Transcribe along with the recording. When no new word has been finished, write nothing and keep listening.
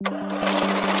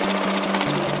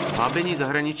Vábení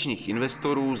zahraničních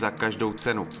investorů za každou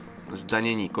cenu,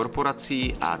 zdanění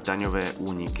korporací a daňové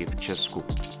úniky v Česku.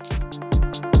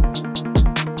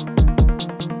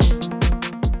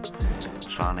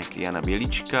 Článek Jana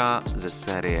Bělíčka ze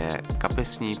série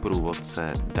Kapesní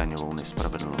průvodce daňovou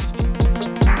nespravedlností.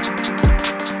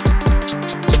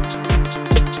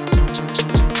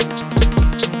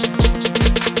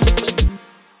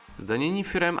 Zdanění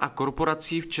firem a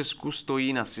korporací v Česku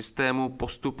stojí na systému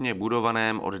postupně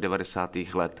budovaném od 90.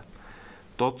 let.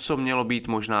 To, co mělo být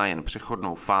možná jen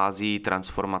přechodnou fází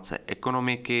transformace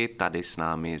ekonomiky, tady s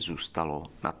námi zůstalo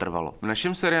natrvalo. V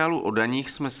našem seriálu o daních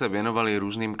jsme se věnovali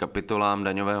různým kapitolám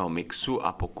daňového mixu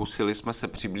a pokusili jsme se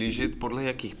přiblížit, podle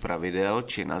jakých pravidel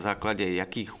či na základě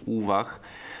jakých úvah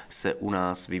se u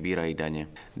nás vybírají daně.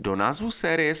 Do názvu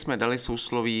série jsme dali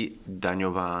sousloví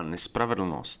daňová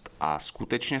nespravedlnost a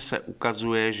skutečně se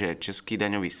ukazuje, že český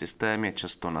daňový systém je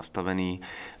často nastavený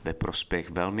ve prospěch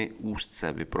velmi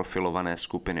úzce vyprofilované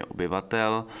skupiny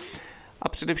obyvatel a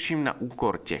především na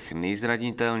úkor těch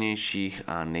nejzranitelnějších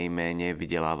a nejméně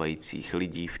vydělávajících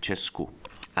lidí v Česku.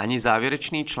 Ani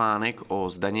závěrečný článek o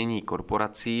zdanění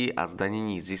korporací a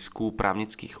zdanění zisků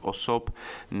právnických osob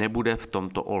nebude v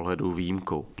tomto ohledu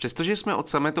výjimkou. Přestože jsme od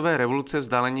sametové revoluce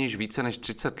vzdáleni již více než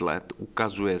 30 let,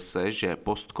 ukazuje se, že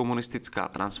postkomunistická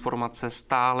transformace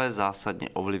stále zásadně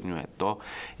ovlivňuje to,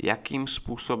 jakým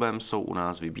způsobem jsou u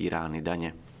nás vybírány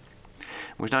daně.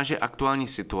 Možná, že aktuální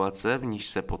situace, v níž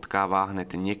se potkává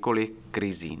hned několik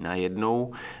krizí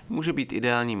najednou, může být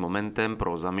ideálním momentem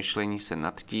pro zamyšlení se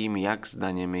nad tím, jak s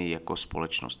daněmi jako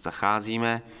společnost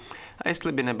zacházíme a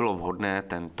jestli by nebylo vhodné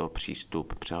tento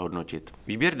přístup přehodnotit.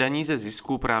 Výběr daní ze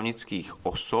zisků právnických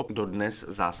osob dodnes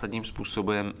zásadním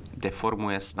způsobem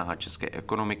deformuje snaha české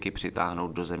ekonomiky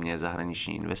přitáhnout do země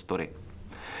zahraniční investory.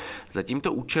 Za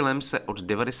tímto účelem se od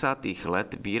 90.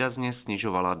 let výrazně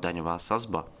snižovala daňová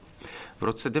sazba. V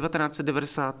roce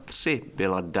 1993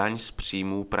 byla daň z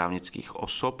příjmů právnických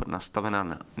osob nastavena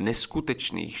na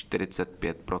neskutečných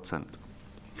 45%.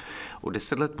 O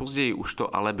 10 let později už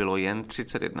to ale bylo jen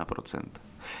 31%.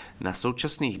 Na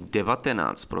současných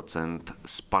 19%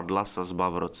 spadla sazba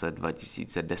v roce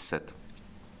 2010.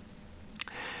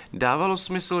 Dávalo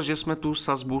smysl, že jsme tu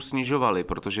sazbu snižovali,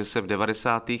 protože se v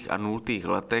 90. a 0.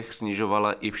 letech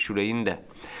snižovala i všude jinde.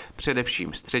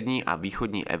 Především střední a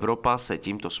východní Evropa se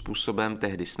tímto způsobem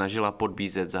tehdy snažila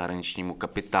podbízet zahraničnímu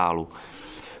kapitálu.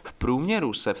 V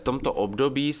průměru se v tomto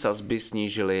období sazby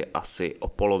snížily asi o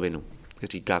polovinu.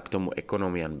 Říká k tomu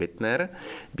ekonom Jan Bittner,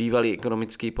 bývalý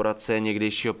ekonomický poradce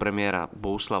někdejšího premiéra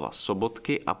Bohuslava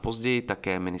Sobotky a později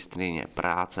také ministryně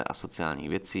práce a sociálních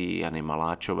věcí Jany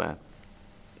Maláčové.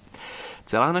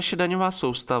 Celá naše daňová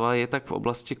soustava je tak v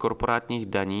oblasti korporátních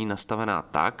daní nastavená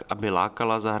tak, aby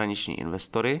lákala zahraniční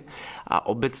investory a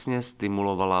obecně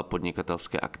stimulovala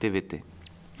podnikatelské aktivity.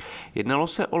 Jednalo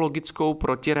se o logickou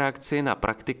protireakci na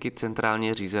praktiky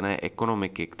centrálně řízené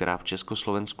ekonomiky, která v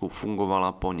Československu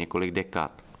fungovala po několik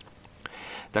dekád.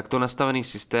 Takto nastavený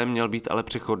systém měl být ale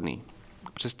přechodný.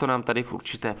 Přesto nám tady v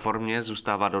určité formě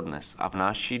zůstává dodnes a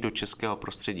vnáší do českého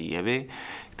prostředí jevy,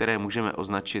 které můžeme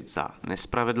označit za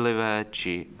nespravedlivé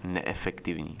či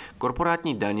neefektivní.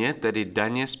 Korporátní daně, tedy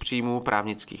daně z příjmů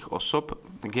právnických osob,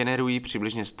 generují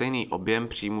přibližně stejný objem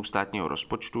příjmů státního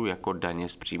rozpočtu jako daně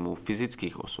z příjmů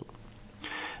fyzických osob.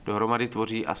 Dohromady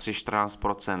tvoří asi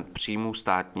 14% příjmů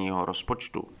státního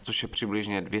rozpočtu, což je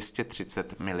přibližně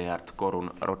 230 miliard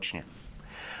korun ročně.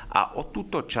 A o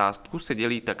tuto částku se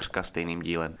dělí takřka stejným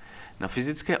dílem. Na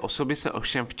fyzické osoby se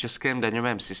ovšem v českém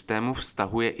daňovém systému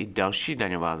vztahuje i další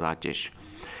daňová zátěž.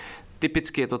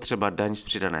 Typicky je to třeba daň z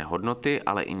přidané hodnoty,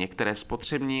 ale i některé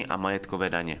spotřební a majetkové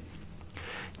daně.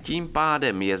 Tím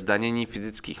pádem je zdanění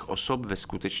fyzických osob ve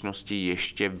skutečnosti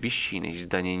ještě vyšší než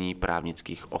zdanění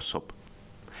právnických osob.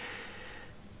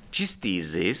 Čistý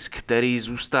zisk, který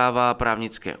zůstává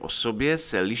právnické osobě,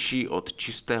 se liší od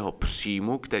čistého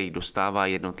příjmu, který dostává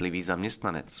jednotlivý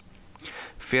zaměstnanec.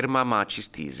 Firma má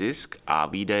čistý zisk a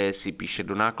výdaje si píše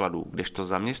do nákladů, kdežto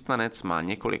zaměstnanec má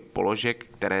několik položek,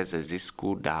 které ze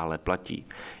zisku dále platí.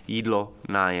 Jídlo,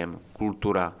 nájem,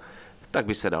 kultura, tak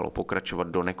by se dalo pokračovat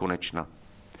do nekonečna.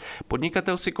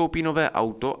 Podnikatel si koupí nové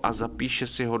auto a zapíše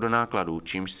si ho do nákladů,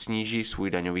 čímž sníží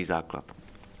svůj daňový základ.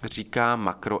 Říká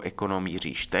makroekonom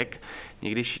Jiří Štek,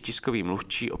 někdejší tiskový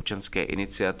mluvčí občanské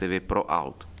iniciativy Pro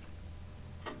aut.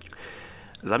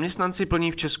 Zaměstnanci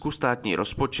plní v Česku státní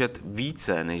rozpočet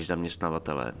více než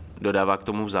zaměstnavatelé, dodává k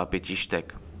tomu v zápětí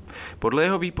Štek. Podle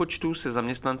jeho výpočtů se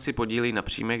zaměstnanci podílí na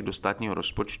příjmech do státního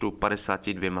rozpočtu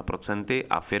 52%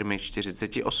 a firmy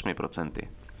 48%.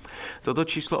 Toto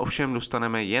číslo ovšem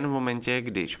dostaneme jen v momentě,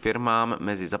 když firmám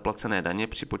mezi zaplacené daně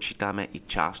připočítáme i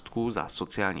částku za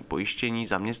sociální pojištění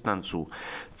zaměstnanců,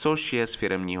 což je z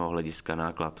firemního hlediska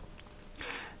náklad.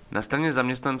 Na straně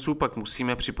zaměstnanců pak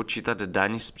musíme připočítat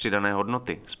daň z přidané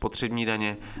hodnoty, spotřební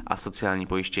daně a sociální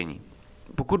pojištění.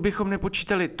 Pokud bychom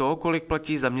nepočítali to, kolik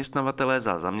platí zaměstnavatelé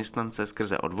za zaměstnance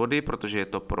skrze odvody, protože je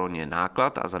to pro ně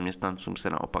náklad a zaměstnancům se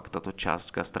naopak tato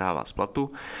částka strhává z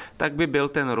platu, tak by byl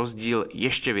ten rozdíl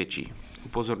ještě větší.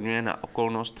 Upozorňuje na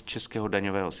okolnost českého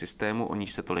daňového systému, o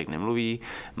níž se tolik nemluví,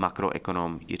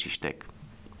 makroekonom Jiří Štek.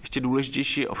 Ještě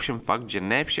důležitější je ovšem fakt, že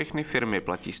ne všechny firmy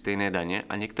platí stejné daně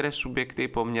a některé subjekty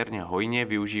poměrně hojně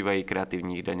využívají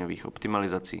kreativních daňových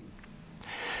optimalizací.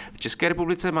 V České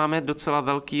republice máme docela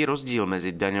velký rozdíl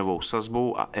mezi daňovou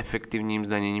sazbou a efektivním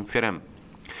zdaněním firem.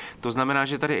 To znamená,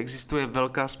 že tady existuje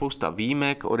velká spousta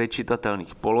výjimek,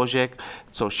 odečitatelných položek,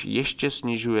 což ještě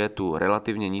snižuje tu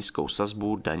relativně nízkou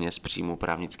sazbu daně z příjmu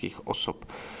právnických osob.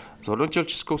 Zhodnotil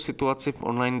českou situaci v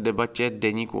online debatě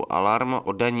deníku Alarm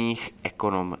o daních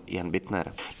ekonom Jan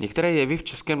Bittner. Některé jevy v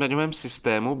českém daňovém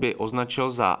systému by označil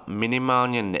za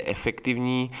minimálně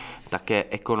neefektivní také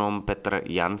ekonom Petr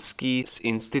Janský z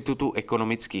Institutu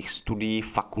ekonomických studií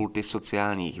Fakulty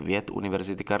sociálních věd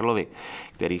Univerzity Karlovy,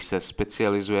 který se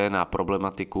specializuje na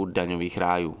problematiku daňových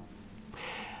rájů.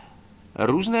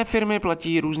 Různé firmy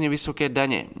platí různě vysoké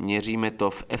daně, měříme to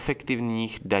v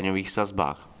efektivních daňových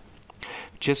sazbách.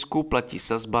 V Česku platí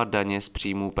sazba daně z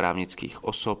příjmů právnických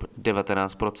osob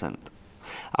 19%.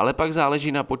 Ale pak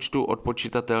záleží na počtu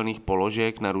odpočitatelných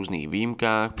položek na různých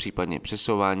výjimkách, případně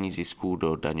přesouvání zisků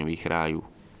do daňových rájů.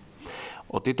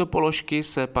 O tyto položky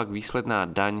se pak výsledná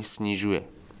daň snižuje.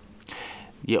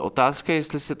 Je otázka,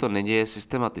 jestli se to neděje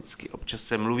systematicky. Občas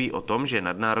se mluví o tom, že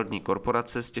nadnárodní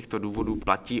korporace z těchto důvodů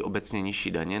platí obecně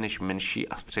nižší daně než menší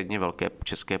a středně velké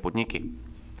české podniky.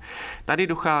 Tady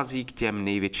dochází k těm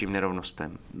největším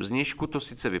nerovnostem. Zvnějšku to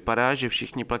sice vypadá, že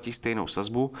všichni platí stejnou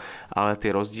sazbu, ale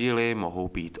ty rozdíly mohou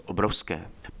být obrovské.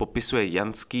 Popisuje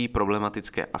Janský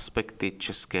problematické aspekty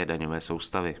české daňové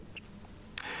soustavy.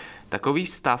 Takový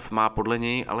stav má podle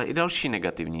něj ale i další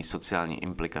negativní sociální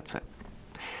implikace.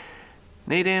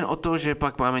 Nejde jen o to, že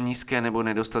pak máme nízké nebo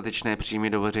nedostatečné příjmy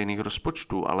do veřejných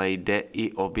rozpočtů, ale jde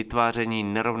i o vytváření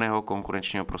nerovného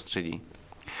konkurenčního prostředí.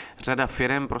 Řada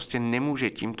firem prostě nemůže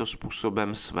tímto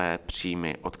způsobem své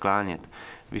příjmy odklánět,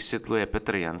 vysvětluje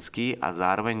Petr Janský a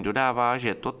zároveň dodává,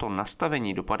 že toto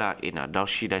nastavení dopadá i na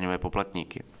další daňové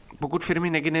poplatníky. Pokud firmy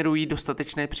negenerují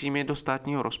dostatečné příjmy do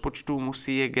státního rozpočtu,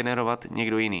 musí je generovat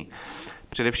někdo jiný,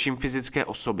 především fyzické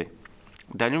osoby.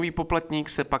 Daňový poplatník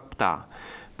se pak ptá,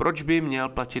 proč by měl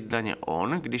platit daně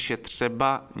on, když je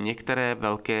třeba některé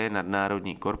velké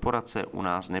nadnárodní korporace u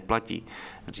nás neplatí,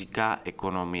 říká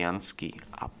ekonom Janský.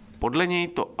 A podle něj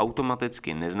to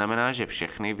automaticky neznamená, že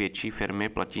všechny větší firmy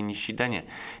platí nižší daně.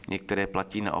 Některé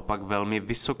platí naopak velmi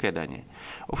vysoké daně.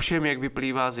 Ovšem, jak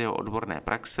vyplývá z jeho odborné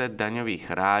praxe,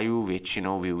 daňových rájů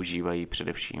většinou využívají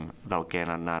především velké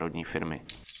nadnárodní firmy.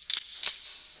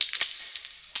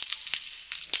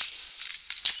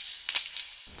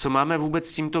 Co máme vůbec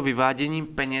s tímto vyváděním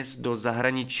peněz do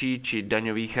zahraničí či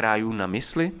daňových rájů na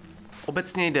mysli?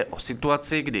 Obecně jde o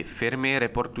situaci, kdy firmy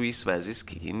reportují své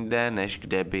zisky jinde, než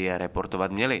kde by je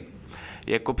reportovat měly.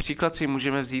 Jako příklad si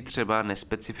můžeme vzít třeba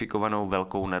nespecifikovanou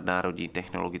velkou nadnárodní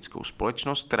technologickou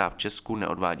společnost, která v Česku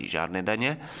neodvádí žádné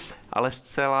daně, ale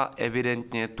zcela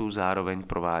evidentně tu zároveň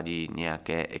provádí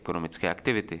nějaké ekonomické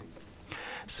aktivity.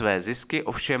 Své zisky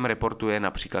ovšem reportuje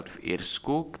například v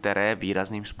Irsku, které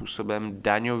výrazným způsobem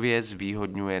daňově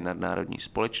zvýhodňuje nadnárodní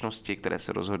společnosti, které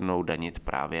se rozhodnou danit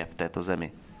právě v této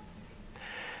zemi.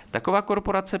 Taková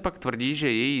korporace pak tvrdí,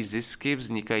 že její zisky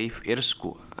vznikají v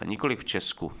Irsku a nikoli v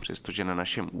Česku, přestože na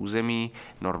našem území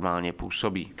normálně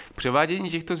působí. K převádění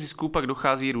těchto zisků pak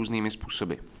dochází různými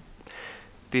způsoby.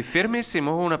 Ty firmy si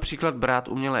mohou například brát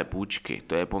umělé půjčky,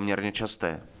 to je poměrně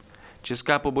časté.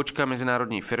 Česká pobočka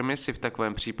mezinárodní firmy si v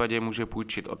takovém případě může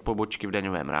půjčit od pobočky v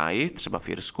daňovém ráji, třeba v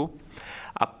Irsku,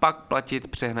 a pak platit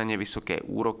přehnaně vysoké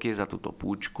úroky za tuto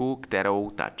půjčku, kterou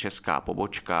ta česká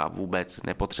pobočka vůbec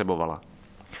nepotřebovala.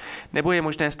 Nebo je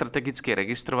možné strategicky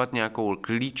registrovat nějakou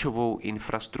klíčovou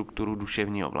infrastrukturu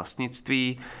duševního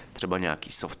vlastnictví, třeba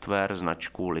nějaký software,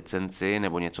 značku, licenci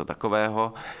nebo něco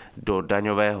takového, do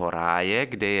daňového ráje,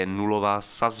 kde je nulová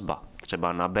sazba,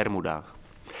 třeba na Bermudách.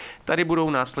 Tady budou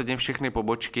následně všechny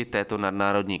pobočky této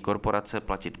nadnárodní korporace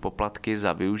platit poplatky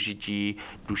za využití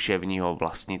duševního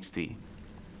vlastnictví.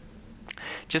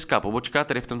 Česká pobočka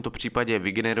tedy v tomto případě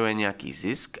vygeneruje nějaký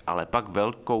zisk, ale pak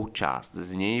velkou část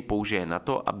z něj použije na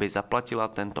to, aby zaplatila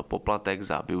tento poplatek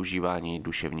za využívání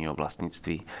duševního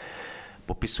vlastnictví.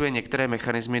 Popisuje některé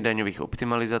mechanismy daňových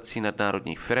optimalizací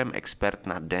nadnárodních firm expert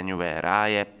na daňové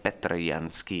ráje Petr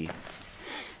Janský.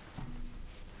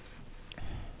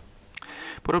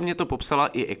 Podobně to popsala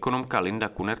i ekonomka Linda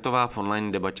Kunertová v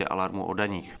online debatě Alarmu o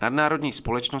daních. Nadnárodní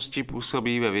společnosti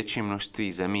působí ve větším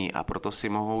množství zemí a proto si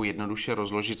mohou jednoduše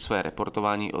rozložit své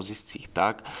reportování o ziscích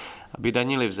tak, aby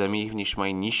danili v zemích, v nichž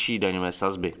mají nižší daňové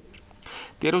sazby.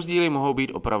 Ty rozdíly mohou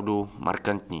být opravdu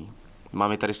markantní.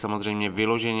 Máme tady samozřejmě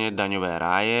vyloženě daňové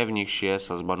ráje, v nichž je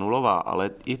sazba nulová,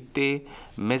 ale i ty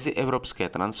mezievropské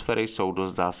transfery jsou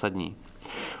dost zásadní.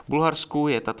 V Bulharsku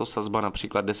je tato sazba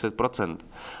například 10%.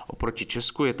 Oproti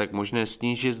Česku je tak možné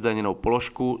snížit zdaněnou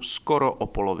položku skoro o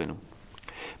polovinu.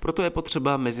 Proto je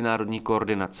potřeba mezinárodní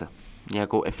koordinace.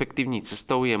 Nějakou efektivní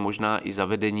cestou je možná i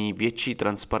zavedení větší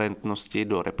transparentnosti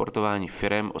do reportování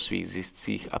firem o svých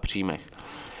ziscích a příjmech,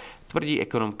 tvrdí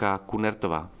ekonomka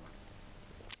Kunertová.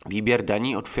 Výběr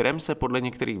daní od firem se podle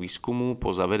některých výzkumů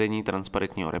po zavedení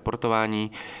transparentního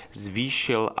reportování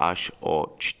zvýšil až o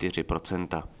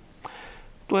 4%.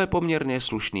 To je poměrně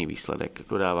slušný výsledek,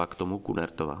 dodává k tomu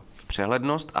Kunertová.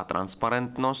 Přehlednost a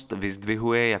transparentnost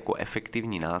vyzdvihuje jako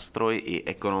efektivní nástroj i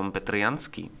ekonom Petr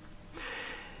Janský.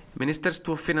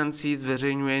 Ministerstvo financí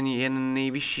zveřejňuje jen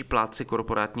nejvyšší plátce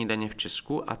korporátní daně v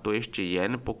Česku, a to ještě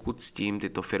jen, pokud s tím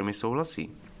tyto firmy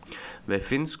souhlasí. Ve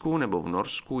Finsku nebo v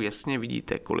Norsku jasně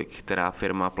vidíte, kolik která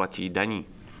firma platí daní.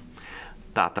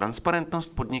 Ta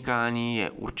transparentnost podnikání je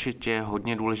určitě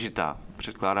hodně důležitá,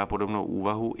 předkládá podobnou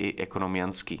úvahu i ekonom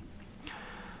Janský.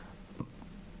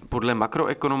 Podle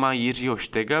makroekonoma Jiřího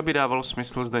Štega by dávalo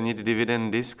smysl zdanit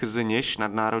dividendy, skrze něž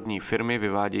nadnárodní firmy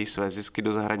vyvádějí své zisky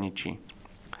do zahraničí.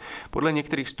 Podle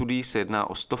některých studií se jedná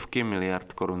o stovky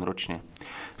miliard korun ročně.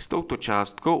 S touto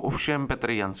částkou ovšem Petr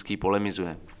Janský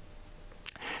polemizuje.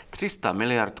 300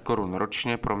 miliard korun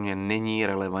ročně pro mě není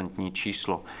relevantní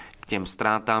číslo. K těm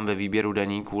ztrátám ve výběru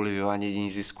daní kvůli vyvádění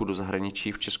zisku do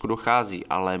zahraničí v Česku dochází,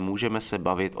 ale můžeme se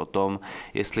bavit o tom,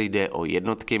 jestli jde o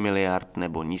jednotky miliard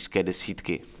nebo nízké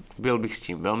desítky. Byl bych s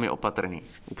tím velmi opatrný,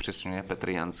 upřesňuje Petr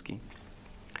Janský.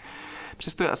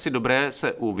 Přesto je asi dobré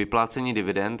se u vyplácení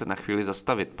dividend na chvíli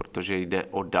zastavit, protože jde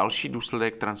o další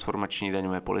důsledek transformační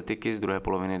daňové politiky z druhé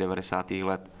poloviny 90.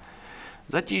 let.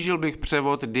 Zatížil bych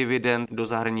převod dividend do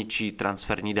zahraničí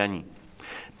transferní daní.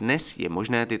 Dnes je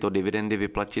možné tyto dividendy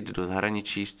vyplatit do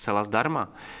zahraničí zcela zdarma.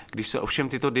 Když se ovšem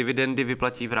tyto dividendy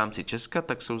vyplatí v rámci Česka,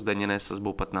 tak jsou zdaněné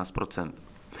sazbou 15%.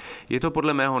 Je to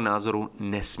podle mého názoru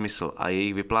nesmysl a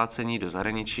jejich vyplácení do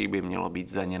zahraničí by mělo být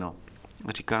zdaněno,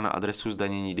 říká na adresu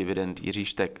zdanění dividend Jiří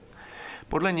Šteg.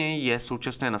 Podle něj je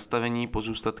současné nastavení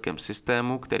pozůstatkem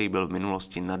systému, který byl v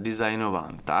minulosti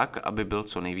nadizajnován tak, aby byl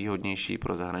co nejvýhodnější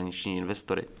pro zahraniční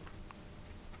investory.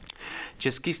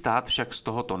 Český stát však z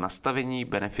tohoto nastavení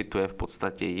benefituje v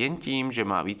podstatě jen tím, že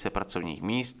má více pracovních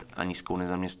míst a nízkou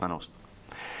nezaměstnanost.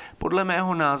 Podle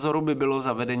mého názoru by bylo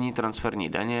zavedení transferní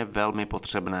daně velmi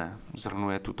potřebné,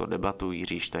 shrnuje tuto debatu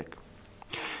Jiří Šteg.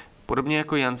 Podobně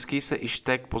jako Janský se i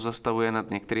Šteg pozastavuje nad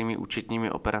některými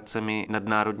účetními operacemi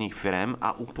nadnárodních firem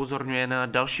a upozorňuje na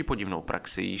další podivnou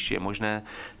praxi, již je možné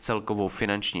celkovou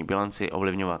finanční bilanci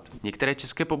ovlivňovat. Některé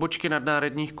české pobočky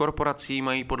nadnárodních korporací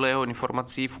mají podle jeho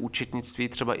informací v účetnictví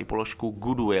třeba i položku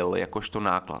goodwill jakožto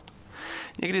náklad.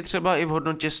 Někdy třeba i v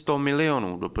hodnotě 100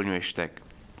 milionů, doplňuje Šteg.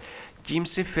 Tím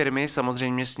si firmy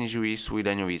samozřejmě snižují svůj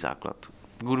daňový základ.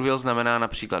 Goodwill znamená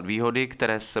například výhody,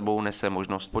 které s sebou nese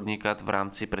možnost podnikat v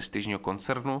rámci prestižního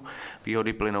koncernu,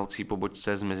 výhody plynoucí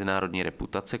pobočce z mezinárodní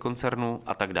reputace koncernu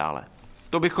a tak dále.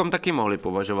 To bychom taky mohli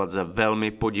považovat za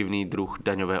velmi podivný druh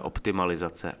daňové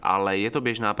optimalizace, ale je to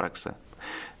běžná praxe.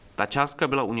 Ta částka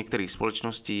byla u některých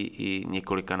společností i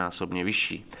několikanásobně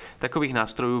vyšší. Takových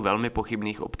nástrojů velmi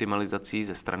pochybných optimalizací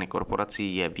ze strany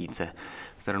korporací je více,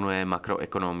 shrnuje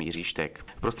makroekonom Jiří Šteg.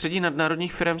 V prostředí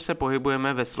nadnárodních firm se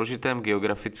pohybujeme ve složitém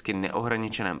geograficky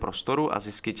neohraničeném prostoru a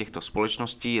zisky těchto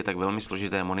společností je tak velmi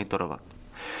složité monitorovat.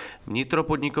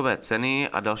 Vnitropodnikové ceny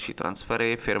a další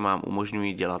transfery firmám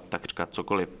umožňují dělat takřka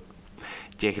cokoliv.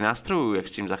 Těch nástrojů, jak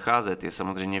s tím zacházet, je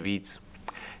samozřejmě víc.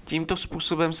 Tímto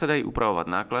způsobem se dají upravovat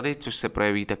náklady, což se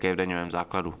projeví také v daňovém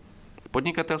základu.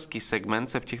 Podnikatelský segment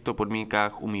se v těchto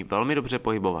podmínkách umí velmi dobře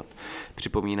pohybovat,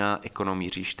 připomíná ekonom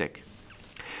Jiří Šteg.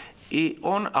 I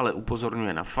on ale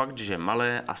upozorňuje na fakt, že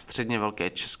malé a středně velké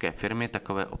české firmy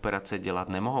takové operace dělat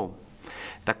nemohou.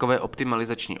 Takové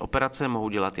optimalizační operace mohou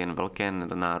dělat jen velké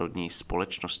nadnárodní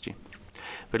společnosti.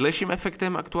 Vedlejším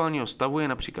efektem aktuálního stavu je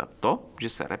například to, že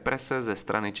se represe ze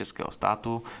strany českého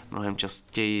státu mnohem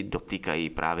častěji dotýkají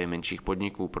právě menších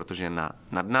podniků, protože na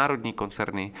nadnárodní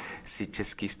koncerny si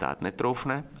český stát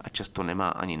netroufne a často nemá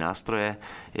ani nástroje,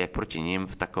 jak proti nim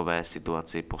v takové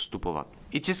situaci postupovat.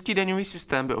 I český daňový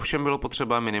systém by ovšem bylo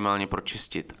potřeba minimálně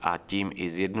pročistit a tím i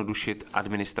zjednodušit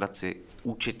administraci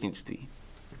účetnictví.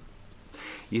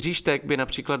 Jiří Štek by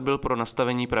například byl pro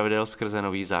nastavení pravidel skrze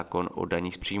nový zákon o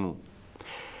daních z příjmů.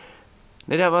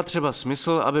 Nedává třeba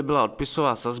smysl, aby byla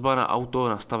odpisová sazba na auto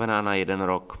nastavená na 1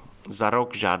 rok. Za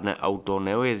rok žádné auto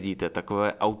neojezdíte,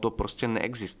 takové auto prostě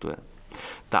neexistuje.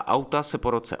 Ta auta se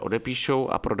po roce odepíšou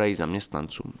a prodají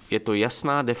zaměstnancům. Je to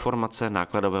jasná deformace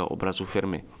nákladového obrazu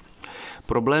firmy.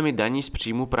 Problémy daní z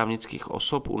příjmu právnických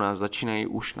osob u nás začínají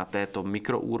už na této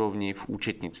mikroúrovni v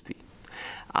účetnictví.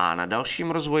 A na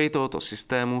dalším rozvoji tohoto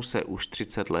systému se už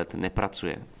 30 let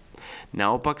nepracuje.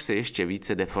 Naopak se ještě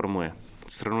více deformuje.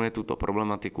 Shrnuje tuto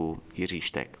problematiku Jiří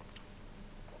Štek.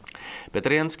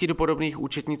 Petr Janský do podobných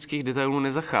účetnických detailů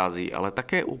nezachází, ale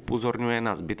také upozorňuje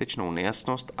na zbytečnou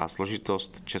nejasnost a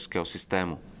složitost českého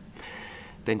systému.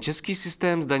 Ten český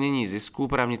systém zdanění zisků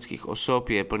právnických osob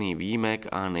je plný výjimek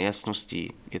a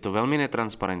nejasností. Je to velmi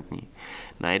netransparentní.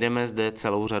 Najdeme zde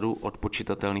celou řadu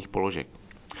odpočitatelných položek.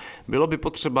 Bylo by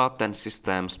potřeba ten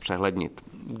systém zpřehlednit,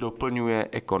 doplňuje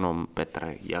ekonom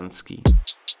Petr Janský.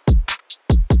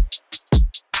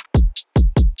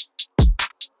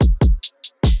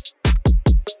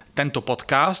 Tento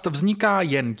podcast vzniká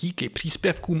jen díky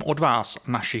příspěvkům od vás,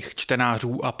 našich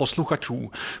čtenářů a posluchačů.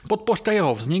 Podpořte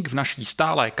jeho vznik v naší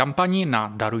stálé kampani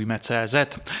na Darujme.cz.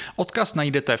 Odkaz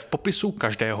najdete v popisu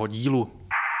každého dílu.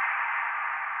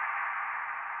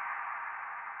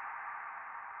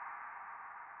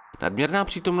 Nadměrná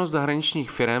přítomnost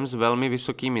zahraničních firem s velmi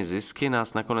vysokými zisky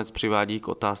nás nakonec přivádí k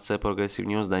otázce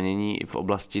progresivního zdanění i v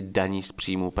oblasti daní z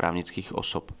příjmu právnických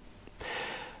osob.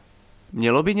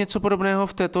 Mělo by něco podobného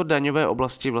v této daňové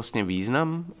oblasti vlastně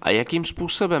význam? A jakým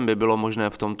způsobem by bylo možné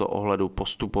v tomto ohledu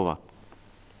postupovat?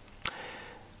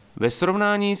 Ve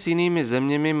srovnání s jinými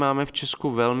zeměmi máme v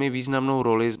Česku velmi významnou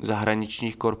roli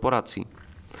zahraničních korporací.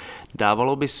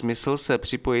 Dávalo by smysl se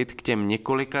připojit k těm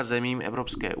několika zemím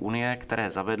Evropské unie, které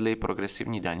zavedly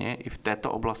progresivní daně i v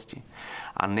této oblasti.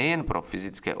 A nejen pro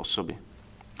fyzické osoby.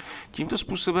 Tímto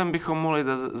způsobem bychom mohli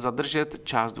zadržet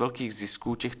část velkých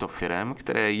zisků těchto firem,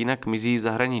 které jinak mizí v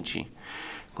zahraničí.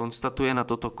 Konstatuje na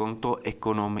toto konto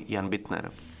ekonom Jan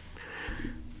Bittner.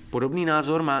 Podobný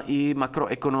názor má i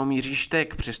makroekonom Jiří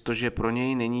Štek, přestože pro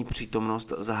něj není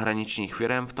přítomnost zahraničních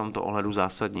firem v tomto ohledu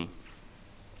zásadní.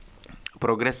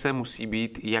 Progrese musí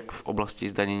být jak v oblasti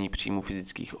zdanění příjmu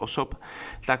fyzických osob,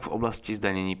 tak v oblasti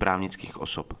zdanění právnických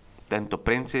osob. Tento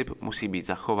princip musí být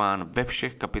zachován ve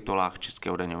všech kapitolách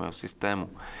českého daňového systému,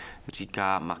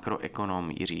 říká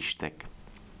makroekonom Jiří Štek.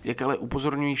 Jak ale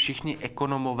upozorňují všichni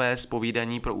ekonomové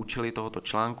zpovídaní pro účely tohoto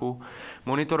článku,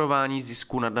 monitorování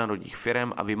zisku nadnárodních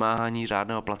firem a vymáhání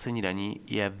řádného placení daní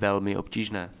je velmi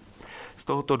obtížné. Z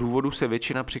tohoto důvodu se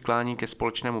většina přiklání ke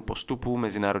společnému postupu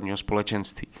mezinárodního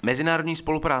společenství. Mezinárodní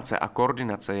spolupráce a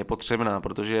koordinace je potřebná,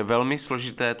 protože je velmi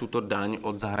složité tuto daň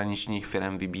od zahraničních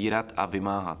firm vybírat a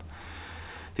vymáhat.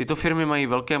 Tyto firmy mají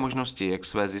velké možnosti, jak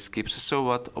své zisky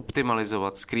přesouvat,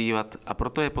 optimalizovat, skrývat a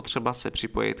proto je potřeba se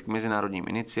připojit k mezinárodním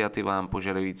iniciativám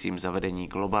požadujícím zavedení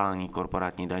globální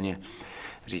korporátní daně,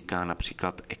 říká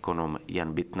například ekonom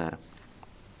Jan Bittner.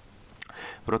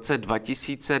 V roce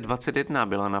 2021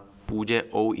 byla na půdě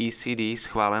OECD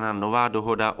schválena nová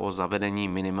dohoda o zavedení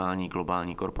minimální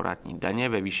globální korporátní daně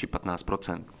ve výši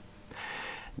 15%.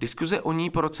 Diskuze o ní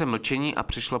po roce mlčení a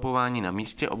přešlapování na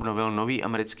místě obnovil nový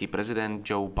americký prezident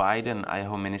Joe Biden a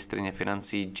jeho ministryně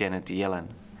financí Janet Yellen.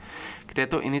 K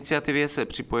této iniciativě se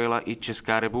připojila i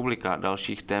Česká republika a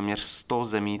dalších téměř 100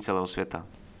 zemí celého světa.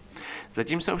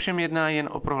 Zatím se ovšem jedná jen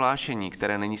o prohlášení,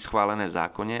 které není schválené v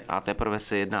zákoně a teprve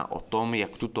se jedná o tom,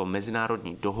 jak tuto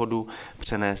mezinárodní dohodu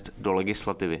přenést do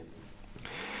legislativy.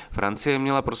 Francie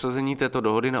měla prosazení této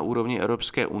dohody na úrovni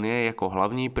Evropské unie jako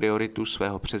hlavní prioritu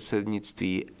svého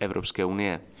předsednictví Evropské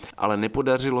unie, ale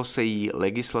nepodařilo se jí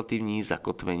legislativní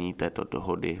zakotvení této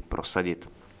dohody prosadit.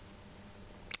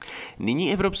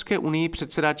 Nyní Evropské unii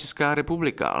předsedá Česká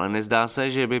republika, ale nezdá se,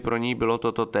 že by pro ní bylo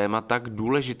toto téma tak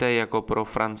důležité jako pro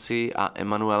Francii a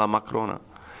Emmanuela Macrona.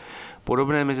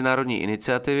 Podobné mezinárodní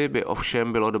iniciativy by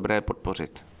ovšem bylo dobré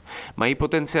podpořit. Mají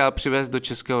potenciál přivést do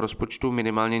českého rozpočtu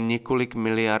minimálně několik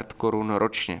miliard korun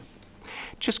ročně.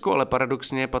 Česko ale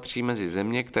paradoxně patří mezi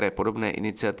země, které podobné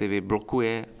iniciativy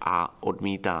blokuje a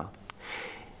odmítá.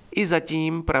 I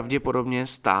zatím pravděpodobně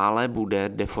stále bude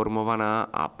deformovaná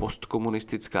a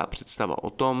postkomunistická představa o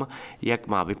tom, jak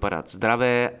má vypadat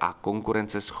zdravé a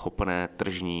konkurenceschopné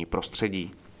tržní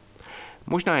prostředí.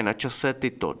 Možná je na čase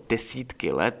tyto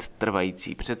desítky let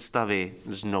trvající představy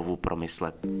znovu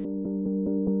promyslet.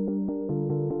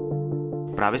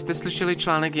 Právě jste slyšeli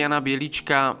článek Jana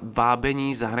Bělíčka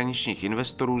Vábení zahraničních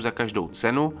investorů za každou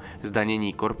cenu,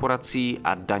 zdanění korporací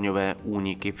a daňové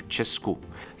úniky v Česku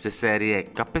ze série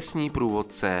Kapesní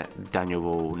průvodce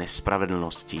daňovou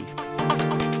nespravedlností.